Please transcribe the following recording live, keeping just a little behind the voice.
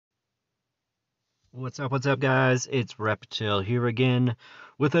What's up, guys? It's Reptile here again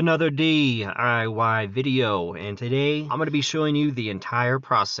with another DIY video. And today, I'm going to be showing you the entire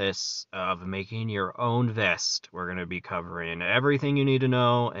process of making your own vest. We're going to be covering everything you need to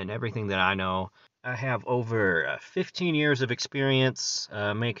know and everything that I know. I have over 15 years of experience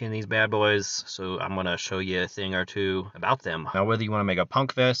making these bad boys, so I'm going to show you a thing or two about them. Now, whether you want to make a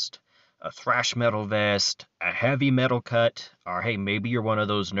punk vest, a thrash metal vest, a heavy metal cut, or hey, maybe you're one of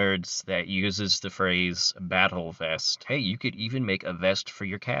those nerds that uses the phrase battle vest. Hey, you could even make a vest for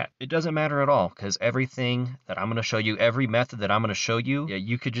your cat. It doesn't matter at all, because everything that I'm going to show you, every method that I'm going to show you, yeah,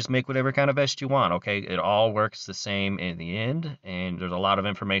 you could just make whatever kind of vest you want, okay? It all works the same in the end, and there's a lot of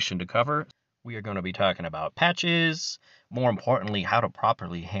information to cover. We are going to be talking about patches, more importantly, how to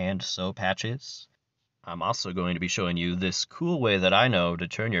properly hand sew patches. I'm also going to be showing you this cool way that I know to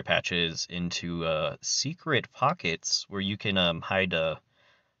turn your patches into secret pockets where you can hide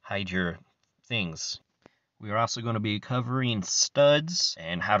your things. We are also going to be covering studs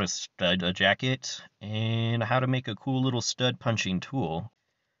and how to stud a jacket and how to make a cool little stud punching tool.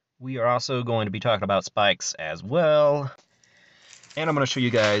 We are also going to be talking about spikes as well. And I'm going to show you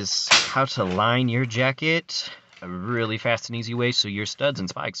guys how to line your jacket a really fast and easy way so your studs and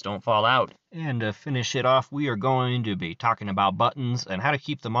spikes don't fall out. And to finish it off, we are going to be talking about buttons and how to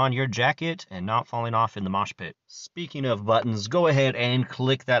keep them on your jacket and not falling off in the mosh pit. Speaking of buttons, go ahead and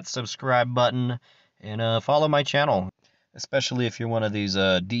click that subscribe button and follow my channel, especially if you're one of these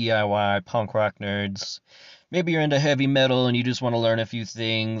DIY punk rock nerds. Maybe you're into heavy metal and you just want to learn a few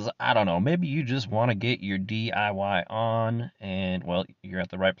things. I don't know. Maybe you just want to get your DIY on and, well, you're at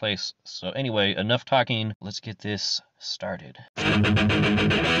the right place. So anyway, enough talking. Let's get this started.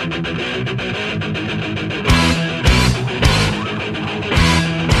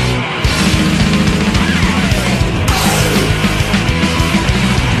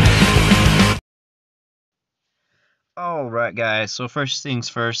 Alright guys, so first things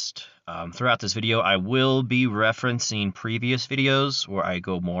first, throughout this video I will be referencing previous videos where I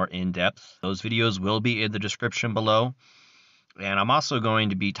go more in depth. Those videos will be in the description below. And I'm also going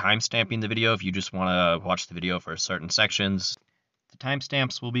to be timestamping the video if you just want to watch the video for certain sections. The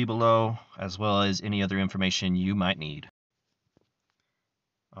timestamps will be below, as well as any other information you might need.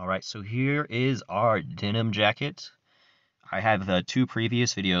 Alright, so here is our denim jacket. I have 2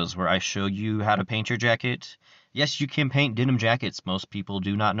 previous videos where I show you how to paint your jacket. Yes, you can paint denim jackets. Most people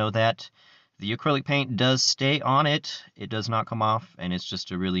do not know that. The acrylic paint does stay on it. It does not come off, and it's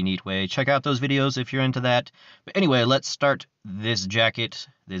just a really neat way. Check out those videos if you're into that. But anyway, let's start this jacket,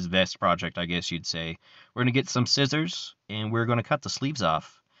 this vest project, I guess you'd say. We're going to get some scissors, and we're going to cut the sleeves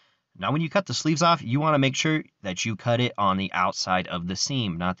off. Now, when you cut the sleeves off, you want to make sure that you cut it on the outside of the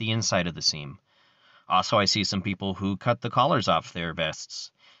seam, not the inside of the seam. Also, I see some people who cut the collars off their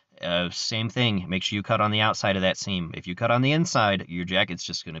vests. Same thing, make sure you cut on the outside of that seam. If you cut on the inside, your jacket's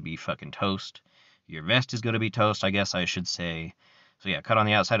just going to be fucking toast. Your vest is going to be toast, I guess I should say. So yeah, cut on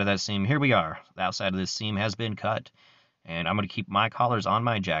the outside of that seam. Here we are. The outside of this seam has been cut. And I'm going to keep my collars on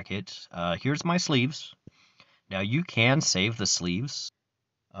my jacket. Here's my sleeves. Now, you can save the sleeves.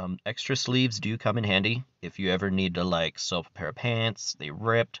 Extra sleeves do come in handy if you ever need to like sew up a pair of pants, they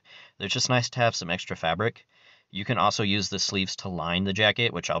ripped. They're just nice to have some extra fabric. You can also use the sleeves to line the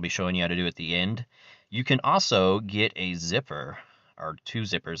jacket, which I'll be showing you how to do at the end. You can also get a zipper, or 2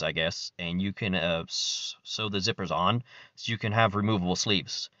 zippers, I guess, and you can sew the zippers on so you can have removable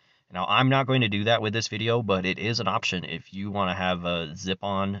sleeves. Now, I'm not going to do that with this video, but it is an option if you want to have a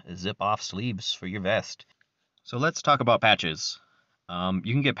zip-on, zip-off sleeves for your vest. So let's talk about patches.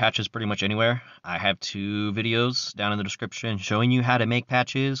 You can get patches pretty much anywhere. I have 2 videos down in the description showing you how to make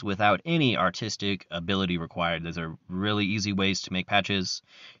patches without any artistic ability required. Those are really easy ways to make patches.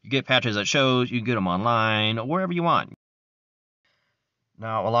 You get patches at shows, you can get them online, or wherever you want.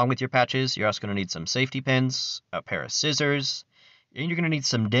 Now, along with your patches, you're also going to need some safety pins, a pair of scissors, and you're going to need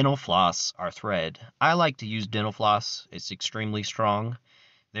some dental floss or thread. I like to use dental floss. It's extremely strong.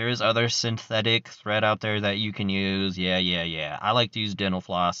 There is other synthetic thread out there that you can use. Yeah. I like to use dental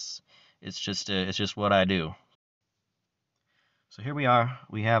floss. It's just what I do. So here we are.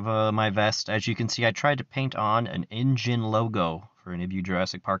 We have my vest. As you can see, I tried to paint on an engine logo for any of you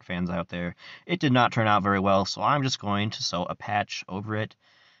Jurassic Park fans out there. It did not turn out very well, so I'm just going to sew a patch over it.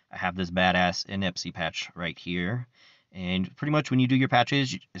 I have this badass Inepsy patch right here. And pretty much when you do your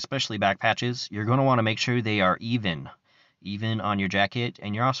patches, especially back patches, you're going to want to make sure they are even on your jacket,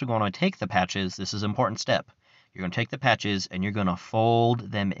 and you're also going to take the patches. This is an important step. You're going to take the patches and you're going to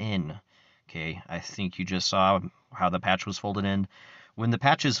fold them in. Okay, I think you just saw how the patch was folded in. When the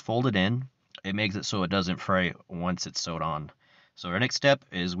patch is folded in, it makes it so it doesn't fray once it's sewed on. So our next step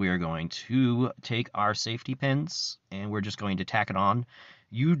is we are going to take our safety pins and we're just going to tack it on.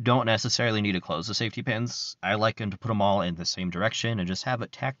 You don't necessarily need to close the safety pins. I like them to put them all in the same direction and just have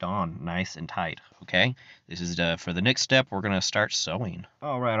it tacked on nice and tight, okay? This is for the next step, we're going to start sewing.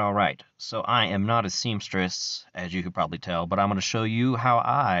 All right. So I am not a seamstress, as you could probably tell, but I'm going to show you how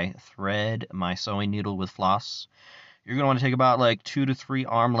I thread my sewing needle with floss. You're going to want to take about like 2 to 3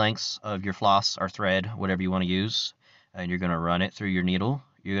 arm lengths of your floss or thread, whatever you want to use, and you're going to run it through your needle.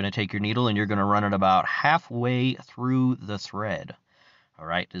 You're going to take your needle and you're going to run it about halfway through the thread. All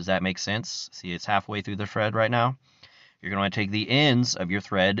right, does that make sense? See, it's halfway through the thread right now. You're going to want to take the ends of your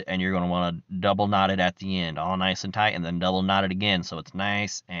thread and you're going to want to double knot it at the end, all nice and tight, and then double knot it again so it's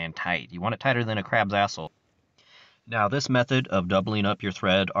nice and tight. You want it tighter than a crab's asshole. Now, this method of doubling up your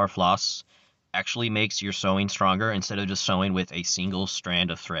thread or floss actually makes your sewing stronger instead of just sewing with a single strand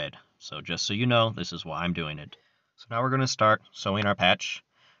of thread. So just so you know, this is why I'm doing it. So now we're going to start sewing our patch.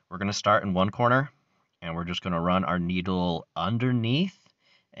 We're going to start in one corner and we're just going to run our needle underneath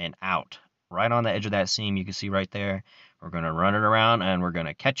and out. Right on the edge of that seam you can see right there. We're going to run it around and we're going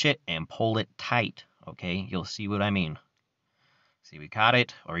to catch it and pull it tight. Okay, you'll see what I mean. See, we caught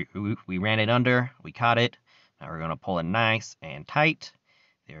it, or we ran it under, we caught it. Now we're going to pull it nice and tight.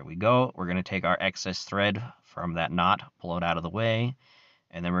 There we go. We're going to take our excess thread from that knot, pull it out of the way,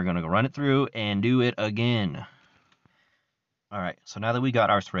 and then we're going to run it through and do it again. All right, so now that we got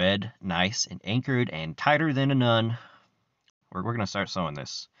our thread nice and anchored and tighter than a nun, we're going to start sewing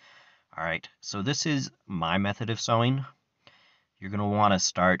this. All right, so this is my method of sewing. You're going to want to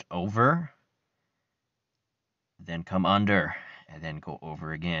start over, then come under, and then go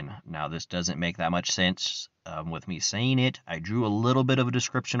over again. Now, this doesn't make that much sense with me saying it. I drew a little bit of a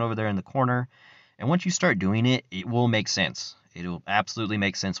description over there in the corner, and once you start doing it, it will make sense. It will absolutely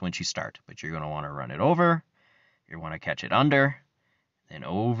make sense once you start, but you're going to want to run it over. You want to catch it under, then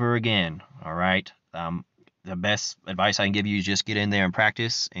over again. All right. The best advice I can give you is just get in there and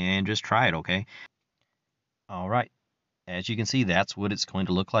practice and just try it, okay? All right. As you can see, that's what it's going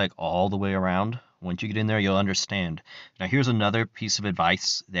to look like all the way around. Once you get in there, you'll understand. Now, here's another piece of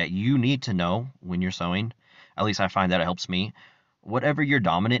advice that you need to know when you're sewing. At least I find that it helps me. Whatever your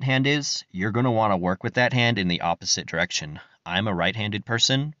dominant hand is, you're going to want to work with that hand in the opposite direction. I'm a right-handed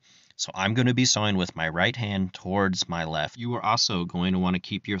person, so I'm going to be sewing with my right hand towards my left. You are also going to want to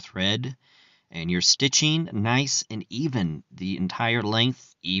keep your thread and your stitching nice and even the entire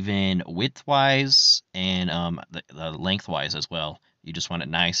length, even widthwise and the lengthwise as well. You just want it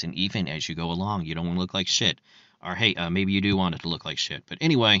nice and even as you go along. You don't want to look like shit. Or hey, maybe you do want it to look like shit. But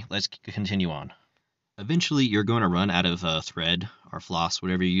anyway, let's continue on. Eventually, you're going to run out of thread or floss,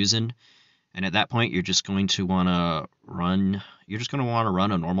 whatever you're using. And at that point, you're just going to want to run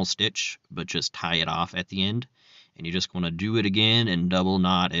a normal stitch, but just tie it off at the end. And you're just going to do it again and double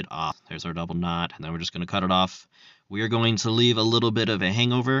knot it off. There's our double knot, and then we're just going to cut it off. We are going to leave a little bit of a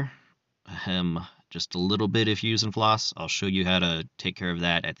hangover, just a little bit if you're using floss. I'll show you how to take care of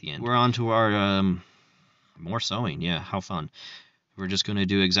that at the end. We're on to our more sewing. Yeah, how fun. We're just going to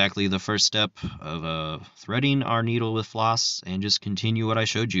do exactly the first step of threading our needle with floss and just continue what I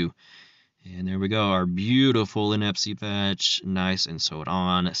showed you. And there we go, our beautiful inepsy patch, nice and sewed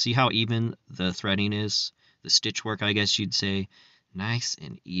on. See how even the threading is? The stitch work, I guess you'd say. Nice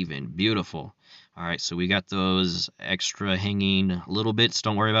and even, beautiful. All right, so we got those extra hanging little bits.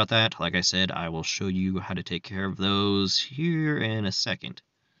 Don't worry about that. Like I said, I will show you how to take care of those here in a second.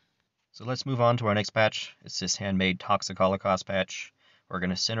 So let's move on to our next patch. It's this handmade Toxic Holocaust patch. We're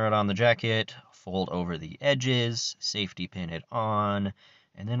going to center it on the jacket, fold over the edges, safety pin it on,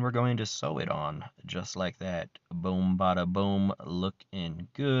 and then we're going to sew it on just like that. Boom, bada boom, looking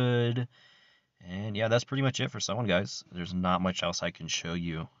good. And yeah, that's pretty much it for sewing, guys. There's not much else I can show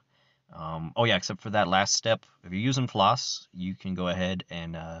you. Oh yeah, except for that last step. If you're using floss, you can go ahead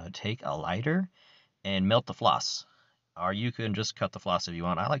and take a lighter and melt the floss. Or you can just cut the floss if you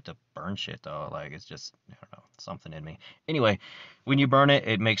want. I like to burn shit though. Like, it's just, I don't know, something in me. Anyway, when you burn it,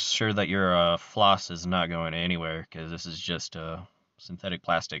 it makes sure that your floss is not going anywhere, because this is just synthetic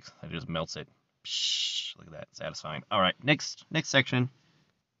plastic. It just melts it. Psh, look at that, satisfying. All right, next section.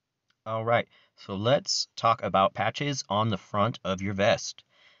 All right, so let's talk about patches on the front of your vest.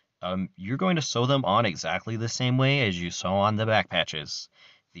 You're going to sew them on exactly the same way as you sew on the back patches.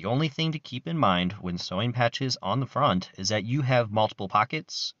 The only thing to keep in mind when sewing patches on the front is that you have multiple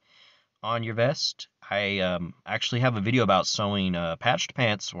pockets on your vest. I actually have a video about sewing patched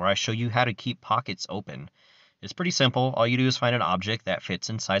pants where I show you how to keep pockets open. It's pretty simple. All you do is find an object that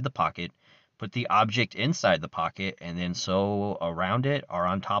fits inside the pocket, put the object inside the pocket, and then sew around it or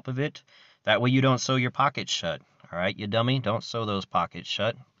on top of it. That way you don't sew your pocket shut. Alright, you dummy, don't sew those pockets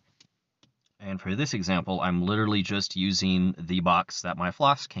shut. And for this example, I'm literally just using the box that my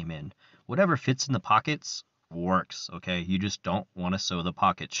floss came in. Whatever fits in the pockets works, okay? You just don't want to sew the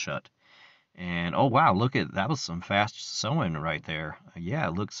pockets shut. And oh wow, look at that, was some fast sewing right there. Yeah,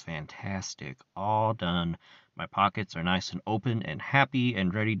 it looks fantastic. All done. My pockets are nice and open and happy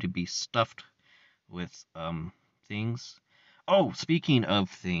and ready to be stuffed with things. Oh, speaking of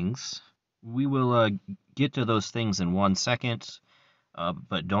things, we will get to those things in 1 second.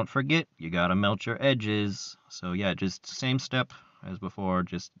 But don't forget, you gotta melt your edges. So yeah, just same step as before.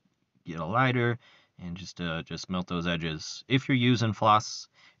 Just get a lighter and just melt those edges. If you're using floss,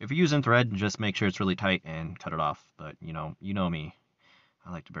 if you're using thread, just make sure it's really tight and cut it off. But you know me,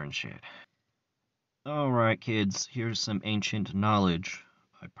 I like to burn shit. All right, kids, here's some ancient knowledge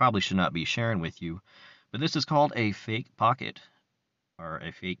I probably should not be sharing with you, but this is called a fake pocket or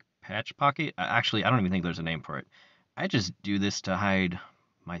a fake patch pocket. Actually, I don't even think there's a name for it. I just do this to hide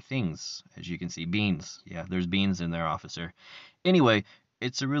my things. As you can see, beans. Yeah, there's beans in there, officer. Anyway,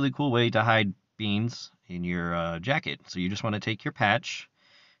 it's a really cool way to hide beans in your jacket. So you just want to take your patch.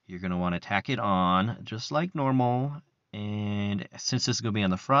 You're going to want to tack it on just like normal. And since this is going to be on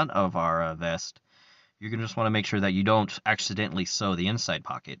the front of our vest, you're going to just want to make sure that you don't accidentally sew the inside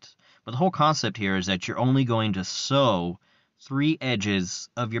pocket. But the whole concept here is that you're only going to sew 3 edges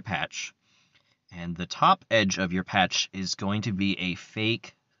of your patch. And the top edge of your patch is going to be a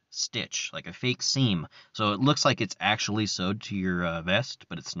fake stitch, like a fake seam. So it looks like it's actually sewed to your vest,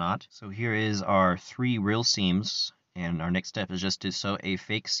 but it's not. So here is our 3 real seams. And our next step is just to sew a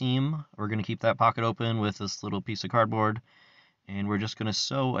fake seam. We're going to keep that pocket open with this little piece of cardboard. And we're just going to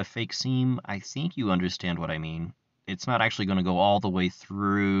sew a fake seam. I think you understand what I mean. It's not actually going to go all the way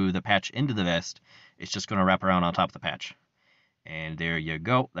through the patch into the vest. It's just going to wrap around on top of the patch. And there you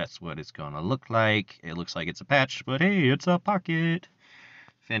go. That's what it's going to look like. It looks like it's a patch, but hey, it's a pocket.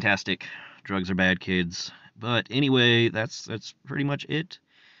 Fantastic. Drugs are bad, kids. But anyway, that's pretty much it.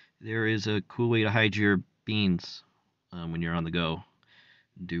 There is a cool way to hide your beans when you're on the go,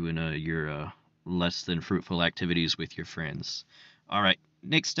 doing your less than fruitful activities with your friends. All right,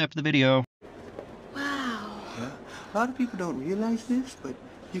 next step of the video. Wow. Yeah, a lot of people don't realize this, but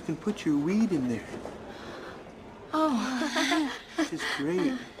you can put your weed in there. Oh. This is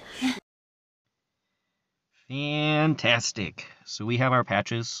great. Fantastic. So we have our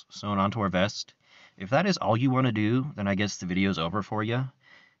patches sewn onto our vest. If that is all you want to do, then I guess the video's over for you.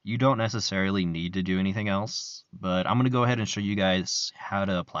 You don't necessarily need to do anything else, but I'm going to go ahead and show you guys how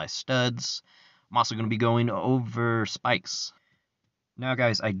to apply studs. I'm also going to be going over spikes. Now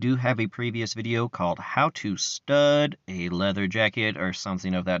guys, I do have a previous video called How to Stud a Leather Jacket or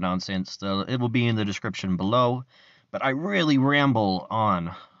something of that nonsense. So it will be in the description below, but I really ramble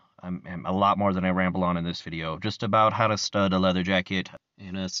on. A lot more than I ramble on in this video, just about how to stud a leather jacket.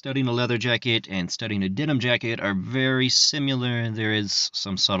 And studying a leather jacket and studying a denim jacket are very similar. There is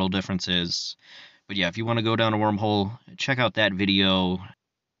some subtle differences. But yeah, if you want to go down a wormhole, check out that video.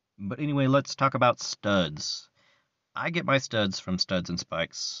 But anyway, let's talk about studs. I get my studs from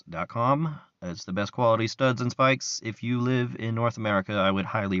studsandspikes.com. It's the best quality studs and spikes. If you live in North America, I would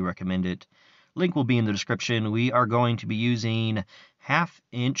highly recommend it. Link will be in the description. We are going to be using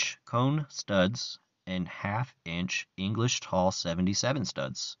 1/2-inch cone studs and 1/2-inch English tall 77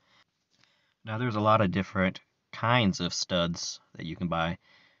 studs. Now there's a lot of different kinds of studs that you can buy,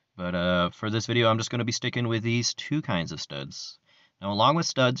 but for this video I'm just going to be sticking with these 2 kinds of studs. Now along with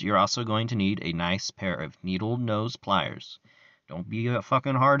studs, you're also going to need a nice pair of needle nose pliers. Don't be a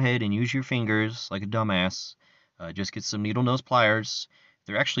fucking hardhead and use your fingers like a dumbass. Just get some needle nose pliers.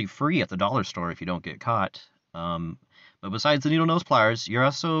 They're actually free at the dollar store if you don't get caught. But besides the needle nose pliers, you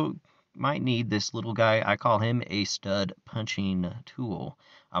also might need this little guy. I call him a stud punching tool.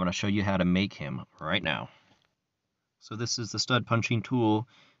 I'm going to show you how to make him right now. So this is the stud punching tool.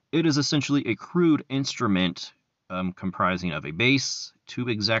 It is essentially a crude instrument comprising of a base, 2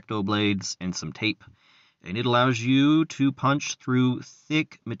 X-Acto blades, and some tape. And it allows you to punch through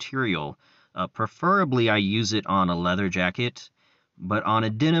thick material. Preferably I use it on a leather jacket. But on a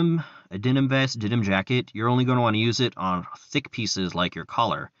denim vest, denim jacket, you're only going to want to use it on thick pieces like your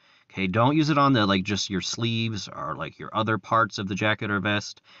collar. Okay, don't use it on the just your sleeves or like your other parts of the jacket or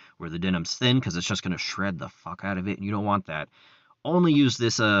vest where the denim's thin, because it's just going to shred the fuck out of it and you don't want that. Only use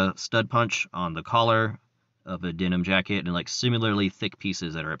this stud punch on the collar of a denim jacket and like similarly thick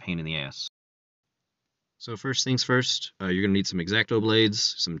pieces that are a pain in the ass. So first things first, you're going to need some X-Acto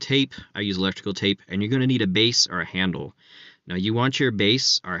blades, some tape. I use electrical tape, and you're going to need a base or a handle. Now you want your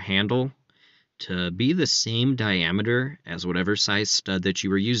base or handle to be the same diameter as whatever size stud that you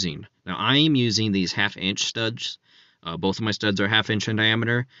were using. Now I am using these 1/2 inch studs. Both of my studs are 1/2 inch in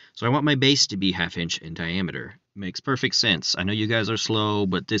diameter, so I want my base to be 1/2 inch in diameter. Makes perfect sense. I know you guys are slow,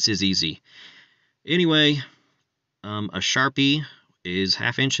 but this is easy. Anyway, a Sharpie is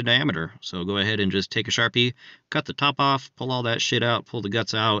 1/2 inch in diameter, so go ahead and just take a Sharpie, cut the top off, pull all that shit out, pull the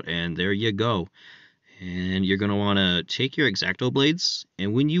guts out, and there you go. And you're going to want to take your X-Acto blades,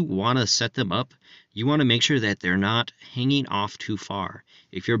 and when you want to set them up, you want to make sure that they're not hanging off too far.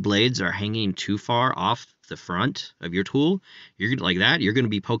 If your blades are hanging too far off the front of your tool, you're like that, you're going to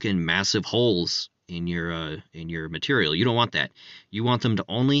be poking massive holes in your material. You don't want that. You want them to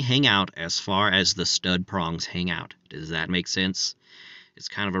only hang out as far as the stud prongs hang out. Does that make sense? It's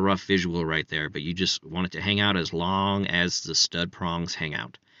kind of a rough visual right there, but you just want it to hang out as long as the stud prongs hang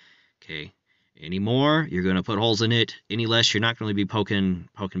out. Okay. Any more, you're going to put holes in it. Any less, you're not going to be poking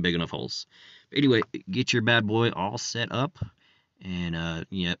big enough holes. But anyway, get your bad boy all set up. And,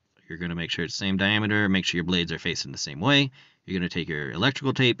 yep, you're going to make sure it's the same diameter. Make sure your blades are facing the same way. You're going to take your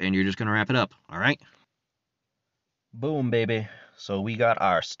electrical tape, and you're just going to wrap it up. All right? Boom, baby. So we got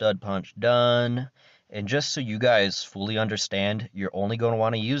our stud punch done. And just so you guys fully understand, you're only going to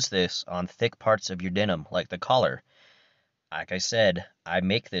want to use this on thick parts of your denim, like the collar. Like I said, I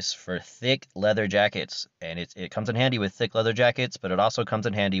make this for thick leather jackets, and it comes in handy with thick leather jackets, but it also comes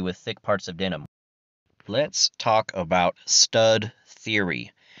in handy with thick parts of denim. Let's talk about stud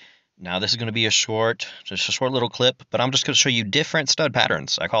theory. Now, this is going to be just a short little clip, but I'm just going to show you different stud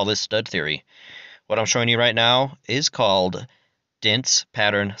patterns. I call this stud theory. What I'm showing you right now is called dense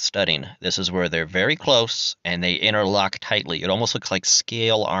pattern studding. This is where they're very close and they interlock tightly. It almost looks like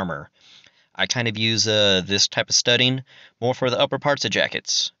scale armor. I kind of use this type of studding more for the upper parts of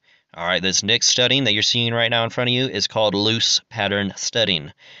jackets. All right, this next studding that you're seeing right now in front of you is called loose pattern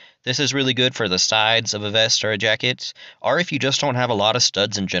studding. This is really good for the sides of a vest or a jacket, or if you just don't have a lot of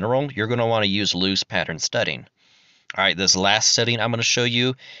studs in general, you're going to want to use loose pattern studding. All right, this last studding I'm going to show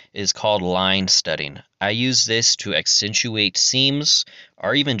you is called line studding. I use this to accentuate seams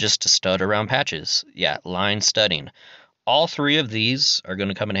or even just to stud around patches. Yeah, line studding. All three of these are going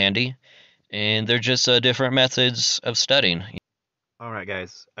to come in handy. And they're just different methods of studding. All right,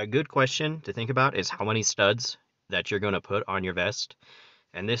 guys. A good question to think about is how many studs that you're going to put on your vest.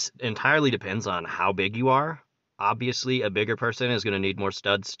 And this entirely depends on how big you are. Obviously, a bigger person is going to need more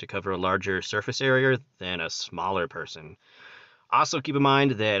studs to cover a larger surface area than a smaller person. Also, keep in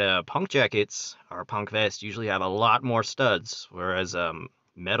mind that punk jackets or punk vests usually have a lot more studs, whereas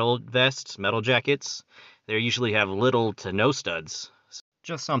metal vests, metal jackets, they usually have little to no studs.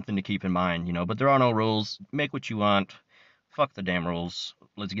 Just something to keep in mind, but there are no rules. Make what you want. Fuck the damn rules.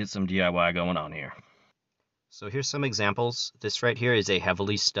 Let's get some DIY going on here. So here's some examples. This right here is a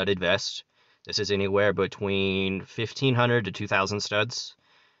heavily studded vest. This is anywhere between 1,500 to 2,000 studs.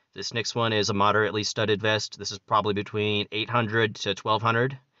 This next one is a moderately studded vest. This is probably between 800 to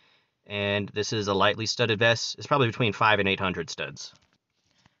 1,200. And this is a lightly studded vest. It's probably between 5 and 800 studs.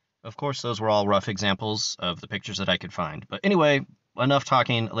 Of course, those were all rough examples of the pictures that I could find. But anyway, enough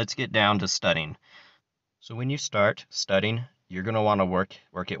talking. Let's get down to studding. So when you start studding, you're going to want to work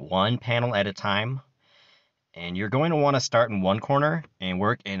it one panel at a time. And you're going to want to start in one corner and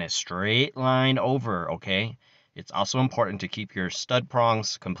work in a straight line over, okay? It's also important to keep your stud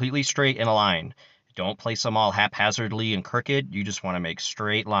prongs completely straight in a line. Don't place them all haphazardly and crooked. You just want to make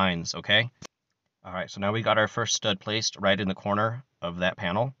straight lines, okay? All right, so now we got our first stud placed right in the corner of that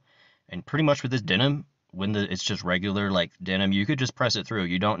panel. And pretty much with this denim, when it's just regular like denim, you could just press it through.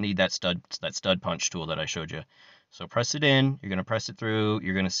 You don't need that stud punch tool that I showed you. So press it in, you're going to press it through,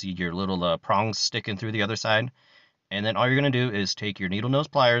 you're going to see your little prongs sticking through the other side. And then all you're going to do is take your needle nose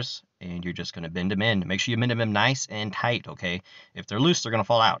pliers and you're just going to bend them in. Make sure you bend them in nice and tight, okay? If they're loose, they're going to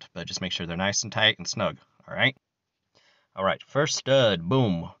fall out, but just make sure they're nice and tight and snug, all right? All right, first stud,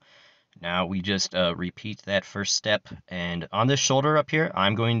 boom. Now we just repeat that first step, and on this shoulder up here,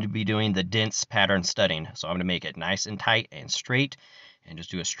 I'm going to be doing the dense pattern studding. So I'm going to make it nice and tight and straight, and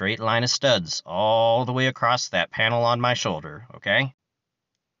just do a straight line of studs all the way across that panel on my shoulder, okay?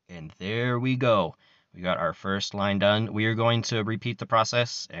 And there we go. We got our first line done. We are going to repeat the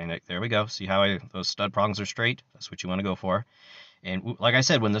process, and there we go. See how those stud prongs are straight? That's what you want to go for. And like I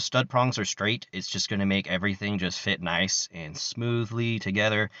said, when the stud prongs are straight, it's just going to make everything just fit nice and smoothly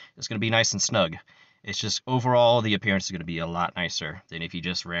together. It's going to be nice and snug. It's just overall, the appearance is going to be a lot nicer than if you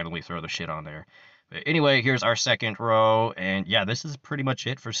just randomly throw the shit on there. But anyway, here's our second row. And yeah, this is pretty much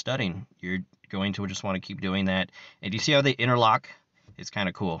it for studding. You're going to just want to keep doing that. And do you see how they interlock? It's kind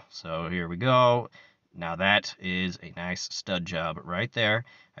of cool. So here we go. Now that is a nice stud job right there.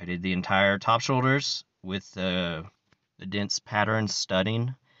 I did the entire top shoulders with the dense pattern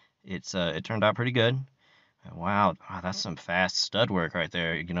studding. It turned out pretty good. Wow, that's some fast stud work right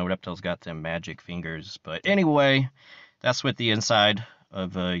there. You know, Reptile's got them magic fingers. But anyway, that's what the inside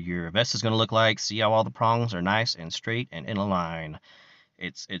of your vest is going to look like. See how all the prongs are nice and straight and in a line.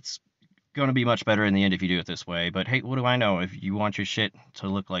 It's going to be much better in the end if you do it this way. But hey, what do I know? If you want your shit to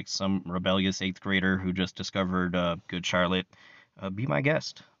look like some rebellious 8th grader who just discovered Good Charlotte, be my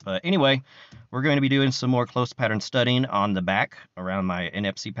guest. But anyway, we're going to be doing some more close pattern studding on the back around my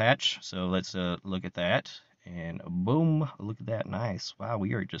NFC patch. So let's look at that. And boom, look at that. Nice. Wow,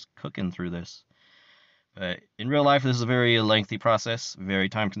 we are just cooking through this. In real life, this is a very lengthy process, very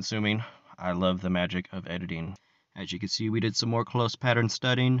time consuming. I love the magic of editing. As you can see, we did some more close pattern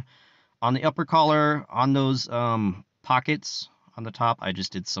studding. On the upper collar, on those pockets on the top, I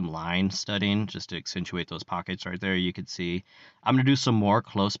just did some line studding just to accentuate those pockets right there. You can see I'm going to do some more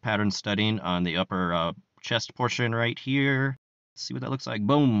close pattern studding on the upper chest portion right here. Let's see what that looks like.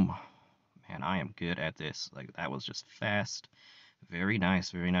 Boom. Man, I am good at this. Like, that was just fast. Very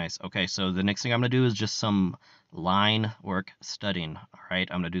nice, very nice. Okay, so the next thing I'm going to do is just some line work studding. All right,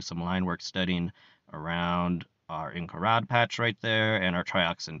 I'm going to do some line work studding around our Incarad patch right there and our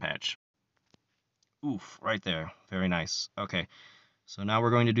Trioxin patch. Oof, right there. Very nice. Okay, so now we're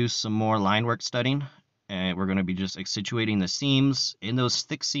going to do some more line work studding, and we're going to be just accentuating the seams. In those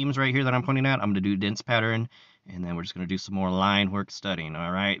thick seams right here that I'm pointing at, I'm going to do dense pattern, and then we're just going to do some more line work studding.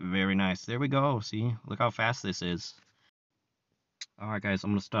 All right, very nice. There we go. See, look how fast this is. All right, guys, I'm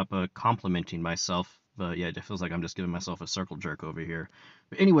going to stop complimenting myself, but yeah, it feels like I'm just giving myself a circle jerk over here.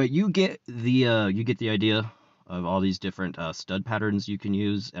 But anyway, you get the idea of all these different stud patterns you can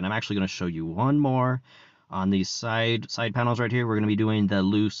use, and I'm actually going to show you one more on these side panels right here. We're going to be doing the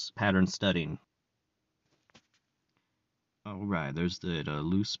loose pattern studding. All right, there's the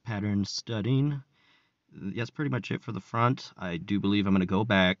loose pattern studding. That's pretty much it for the front. I do believe I'm going to go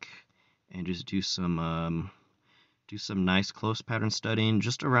back and just do some nice close pattern studding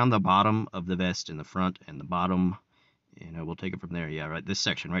just around the bottom of the vest in the front and the bottom. And we'll take it from there. Yeah, right, this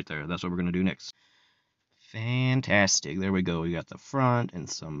section right there. That's what we're going to do next. Fantastic. There we go. We got the front and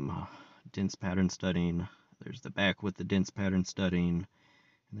some dense pattern studding. There's the back with the dense pattern studding.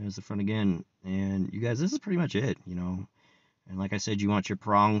 And there's the front again. And you guys, this is pretty much it, you know. And like I said, you want your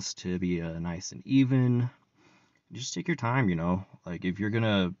prongs to be nice and even. Just take your time, you know. Like, if you're going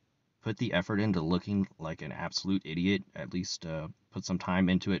to put the effort into looking like an absolute idiot, at least put some time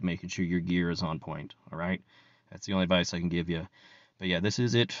into it, making sure your gear is on point, all right? That's the only advice I can give you. But yeah, this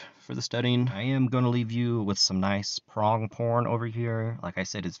is it for the studying. I am going to leave you with some nice prong porn over here. Like I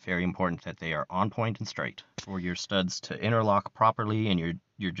said, it's very important that they are on point and straight for your studs to interlock properly and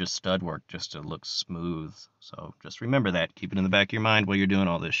your just stud work just to look smooth. So just remember that. Keep it in the back of your mind while you're doing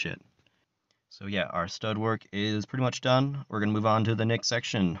all this shit. So yeah, our stud work is pretty much done. We're going to move on to the next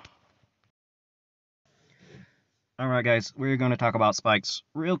section. Alright guys, we're going to talk about spikes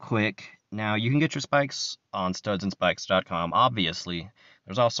real quick. Now, you can get your spikes on studsandspikes.com, obviously.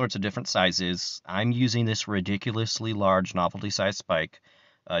 There's all sorts of different sizes. I'm using this ridiculously large novelty size spike.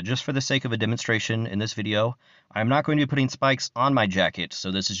 Just for the sake of a demonstration in this video, I'm not going to be putting spikes on my jacket,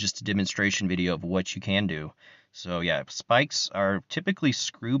 so this is just a demonstration video of what you can do. So yeah, spikes are typically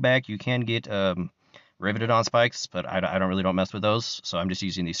screw back. You can get riveted on spikes, but I don't mess with those, so I'm just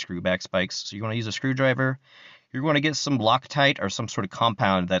using these screw back spikes. So you want to use a screwdriver. You're going to get some Loctite or some sort of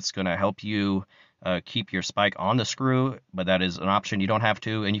compound that's going to help you keep your spike on the screw, but that is an option. You don't have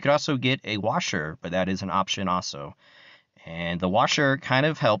to. And you could also get a washer, but that is an option also. And the washer kind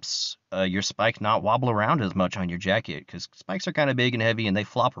of helps your spike not wobble around as much on your jacket, because spikes are kind of big and heavy and they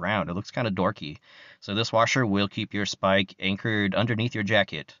flop around. It looks kind of dorky. So this washer will keep your spike anchored underneath your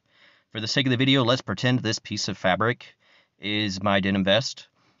jacket. For the sake of the video, let's pretend this piece of fabric is my denim vest.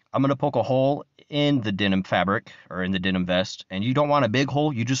 I'm going to poke a hole in the denim fabric, or in the denim vest, and you don't want a big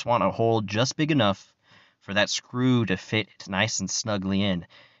hole, you just want a hole just big enough for that screw to fit nice and snugly in.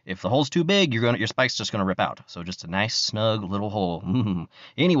 If the hole's too big, your spike's just going to rip out. So just a nice snug little hole.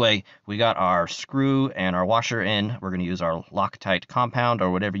 Anyway, we got our screw and our washer in. We're going to use our Loctite compound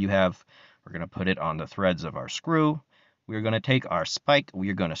or whatever you have. We're going to put it on the threads of our screw. We're going to take our spike,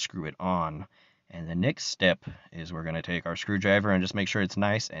 we're going to screw it on. And the next step is we're going to take our screwdriver and just make sure it's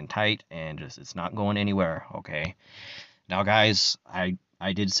nice and tight and just it's not going anywhere, okay? Now, guys, I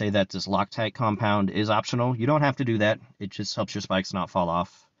did say that this Loctite compound is optional. You don't have to do that. It just helps your spikes not fall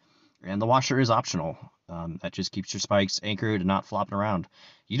off. And the washer is optional. That just keeps your spikes anchored and not flopping around.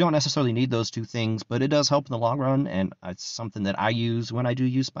 You don't necessarily need those two things, but it does help in the long run, and it's something that I use when I do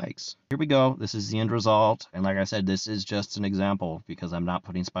use spikes. Here we go. This is the end result, and like I said, this is just an example because I'm not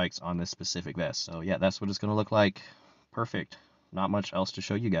putting spikes on this specific vest. So yeah, that's what it's going to look like. Perfect. Not much else to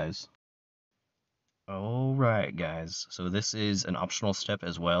show you guys. Alright guys, so this is an optional step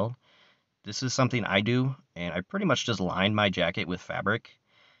as well. This is something I do, and I pretty much just line my jacket with fabric.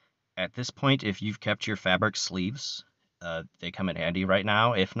 At this point, if you've kept your fabric sleeves, they come in handy right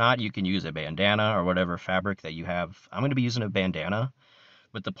now. If not, you can use a bandana or whatever fabric that you have. I'm going to be using a bandana,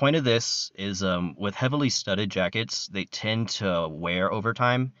 but the point of this is with heavily studded jackets, they tend to wear over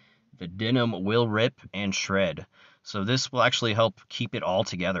time. The denim will rip and shred. So this will actually help keep it all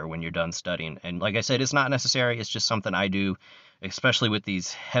together when you're done studying. And like I said, it's not necessary. It's just something I do, especially with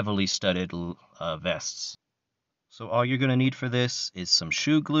these heavily studded vests. So all you're going to need for this is some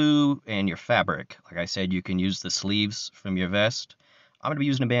shoe glue and your fabric. Like I said, you can use the sleeves from your vest. I'm going to be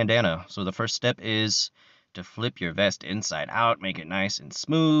using a bandana. So the first step is to flip your vest inside out, make it nice and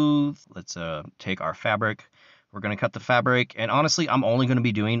smooth. Let's take our fabric. We're going to cut the fabric, and honestly, I'm only going to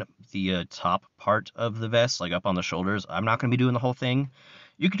be doing the top part of the vest, like up on the shoulders. I'm not going to be doing the whole thing.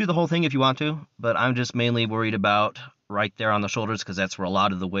 You can do the whole thing if you want to, but I'm just mainly worried about right there on the shoulders because that's where a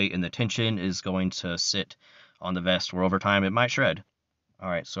lot of the weight and the tension is going to sit on the vest, where over time it might shred.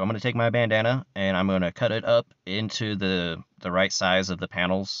 Alright, so I'm going to take my bandana, and I'm going to cut it up into the right size of the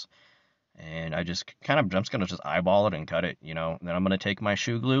panels. And I'm just going to eyeball it and cut it, you know. Then I'm going to take my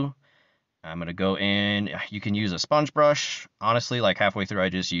shoe glue. I'm going to go in. You can use a sponge brush. Honestly, like halfway through, I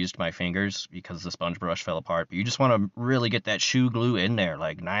just used my fingers because the sponge brush fell apart. But you just want to really get that shoe glue in there,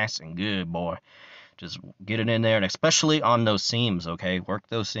 like nice and good, boy. Just get it in there, and especially on those seams, okay? Work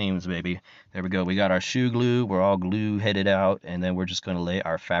those seams, baby. There we go. We got our shoe glue. We're all glue headed out, and then we're just going to lay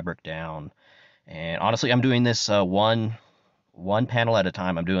our fabric down. And honestly, I'm doing this one panel at a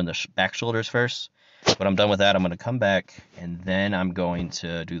time. I'm doing the back shoulders first. When I'm done with that, I'm going to come back, and then I'm going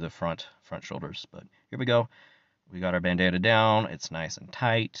to do the front shoulders. But here we go. We got our bandana down. It's nice and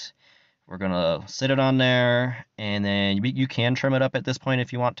tight. We're going to sit it on there, and then you can trim it up at this point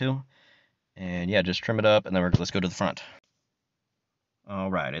if you want to. And yeah, just trim it up, and then let's go to the front.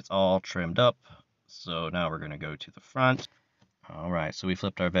 Alright, it's all trimmed up. So now we're going to go to the front. Alright, so we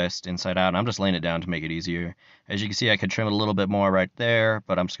flipped our vest inside out, and I'm just laying it down to make it easier. As you can see, I could trim it a little bit more right there,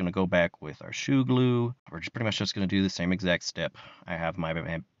 but I'm just going to go back with our shoe glue. We're just pretty much just going to do the same exact step. I have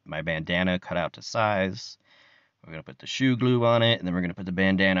my bandana cut out to size. We're going to put the shoe glue on it, and then we're going to put the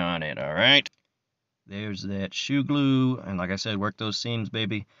bandana on it, alright? There's that shoe glue, and like I said, work those seams,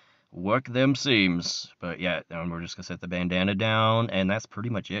 baby. Work them seams. But yeah, then we're just going to set the bandana down, and that's pretty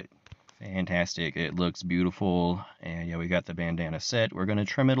much it. Fantastic. It looks beautiful. And yeah, we got the bandana set. We're going to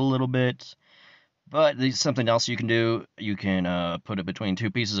trim it a little bit. But there's something else you can do. You can put it between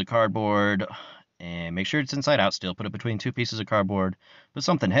two pieces of cardboard. And make sure it's inside out still. Put it between two pieces of cardboard. Put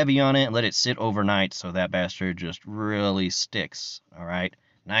something heavy on it and let it sit overnight so that bastard just really sticks. Alright?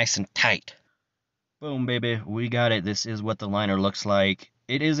 Nice and tight. Boom, baby. We got it. This is what the liner looks like.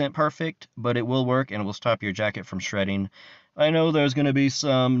 It isn't perfect, but it will work and will stop your jacket from shredding. I know there's going to be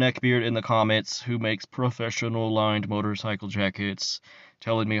some neckbeard in the comments who makes professional lined motorcycle jackets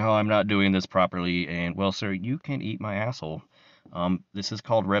telling me how I'm not doing this properly, and well, sir, you can eat my asshole. This is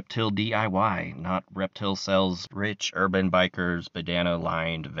called Reptile DIY, not Reptile sells rich urban bikers bandana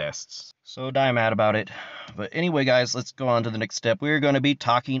lined vests. So die mad about it. But anyway, guys, let's go on to the next step. We're going to be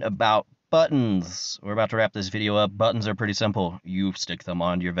talking about buttons. We're about to wrap this video up. Buttons are pretty simple. You stick them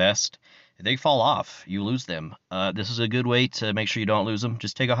on your vest. If they fall off, you lose them. This is a good way to make sure you don't lose them.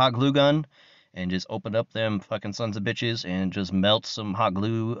 Just take a hot glue gun and just open up them fucking sons of bitches and just melt some hot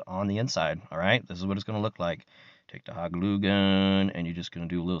glue on the inside. Alright? This is what it's going to look like. Take the hot glue gun and you're just going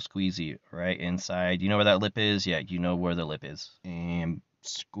to do a little squeezy right inside. You know where that lip is? Yeah, you know where the lip is. And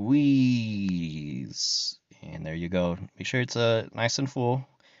squeeze. And there you go. Make sure it's nice and full.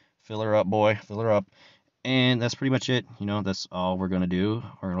 Fill her up, boy. Fill her up. And that's pretty much it. You know, that's all we're going to do.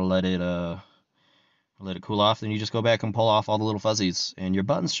 We're going to let it cool off. Then you just go back and pull off all the little fuzzies. And your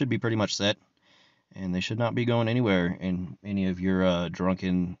buttons should be pretty much set. And they should not be going anywhere in any of your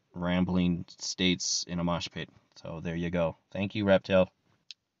drunken, rambling states in a mosh pit. So there you go. Thank you, Reptile.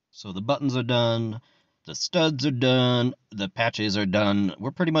 So the buttons are done. The studs are done. The patches are done.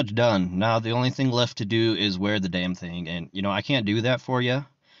 We're pretty much done. Now the only thing left to do is wear the damn thing. And, you know, I can't do that for you.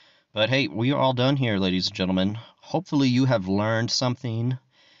 But hey, we are all done here, ladies and gentlemen. Hopefully you have learned something.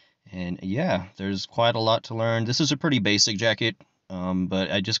 And yeah, there's quite a lot to learn. This is a pretty basic jacket.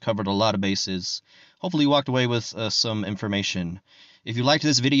 but I just covered a lot of bases. Hopefully you walked away with some information. If you liked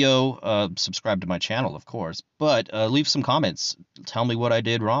this video, subscribe to my channel, of course, but leave some comments. Tell me what I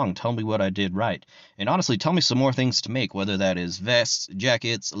did wrong. Tell me what I did right. And honestly, tell me some more things to make, whether that is vests,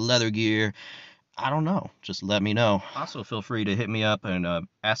 jackets, leather gear. I don't know. Just let me know. Also, feel free to hit me up and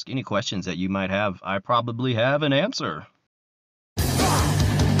ask any questions that you might have. I probably have an answer. That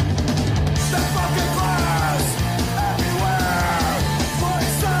fucking